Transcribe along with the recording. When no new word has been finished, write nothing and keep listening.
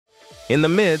In the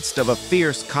midst of a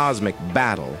fierce cosmic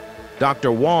battle,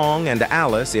 Dr. Wong and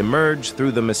Alice emerge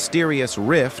through the mysterious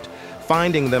rift,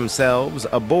 finding themselves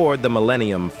aboard the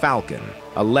Millennium Falcon,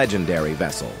 a legendary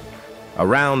vessel.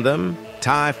 Around them,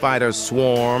 TIE fighters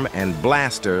swarm and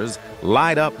blasters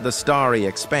light up the starry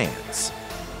expanse.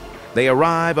 They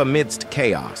arrive amidst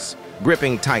chaos,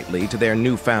 gripping tightly to their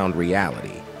newfound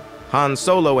reality. Han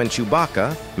Solo and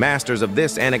Chewbacca, masters of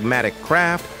this enigmatic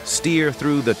craft, steer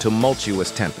through the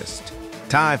tumultuous tempest.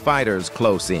 TIE fighters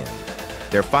close in,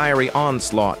 their fiery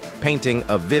onslaught painting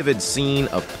a vivid scene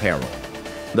of peril.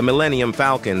 The Millennium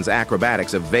Falcon's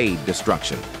acrobatics evade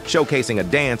destruction, showcasing a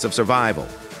dance of survival.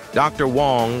 Dr.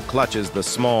 Wong clutches the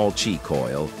small chi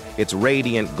coil, its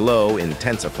radiant glow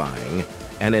intensifying,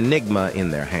 an enigma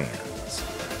in their hands.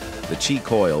 The chi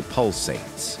coil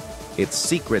pulsates, its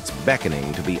secrets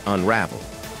beckoning to be unraveled.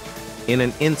 In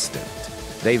an instant,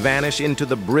 they vanish into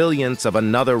the brilliance of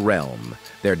another realm,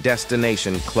 their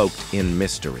destination cloaked in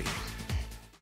mystery.